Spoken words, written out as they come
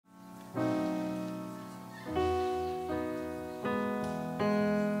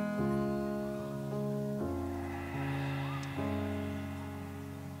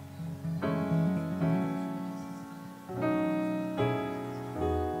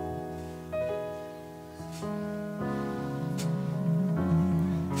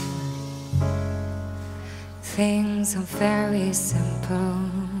Things are very simple.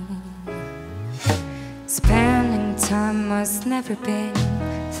 Spending time must never been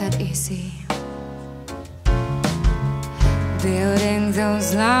that easy. Building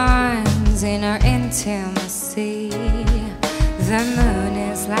those lines in our intimacy. The moon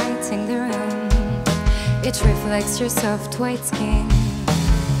is lighting the room. It reflects your soft white skin.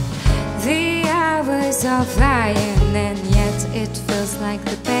 The hours are flying and yet it feels like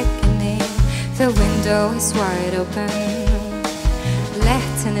the beckoning. The window is wide open,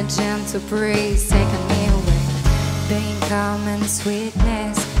 letting a gentle breeze taking me away, bringing calm and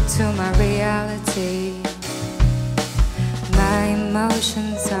sweetness to my reality. My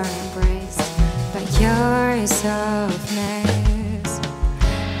emotions are embraced by your softness.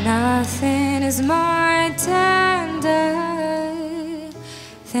 Nothing is more tender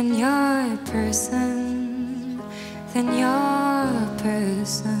than your person, than your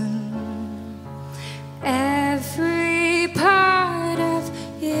person. Every part of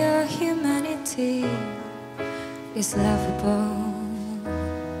your humanity is lovable,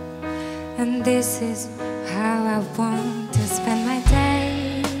 and this is how I want to spend my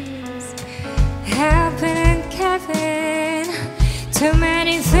days, helping and caring. Too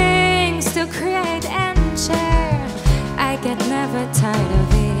many things to create and share. I get never tired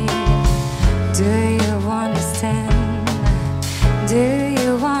of it. Do you understand? Do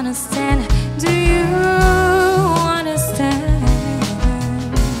you understand? Do you understand?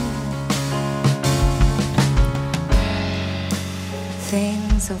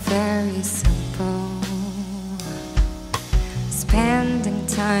 Things are very simple. Spending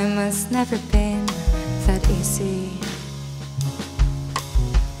time has never been that easy.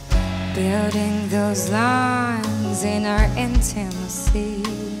 Building those lines in our intimacy.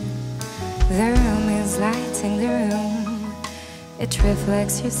 The room is lighting the room. It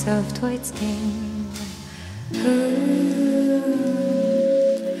reflects your soft white skin. Ooh.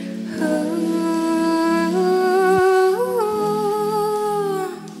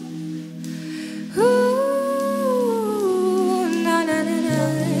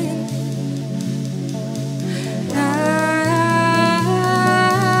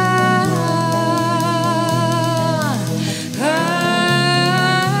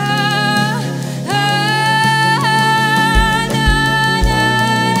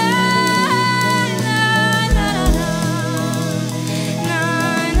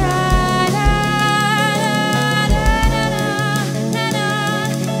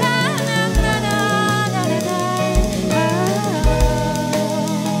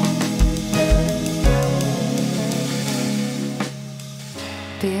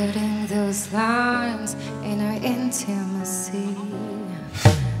 Building those lines in our intimacy.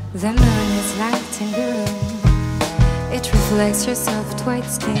 The moon is lighting the room. It reflects your soft white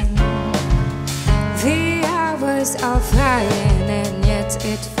skin. The hours are flying and yet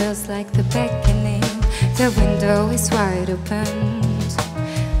it feels like the beckoning. The window is wide open,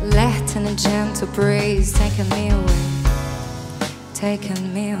 letting a gentle breeze taking me away,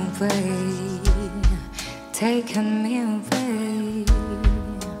 taking me away, taking me away.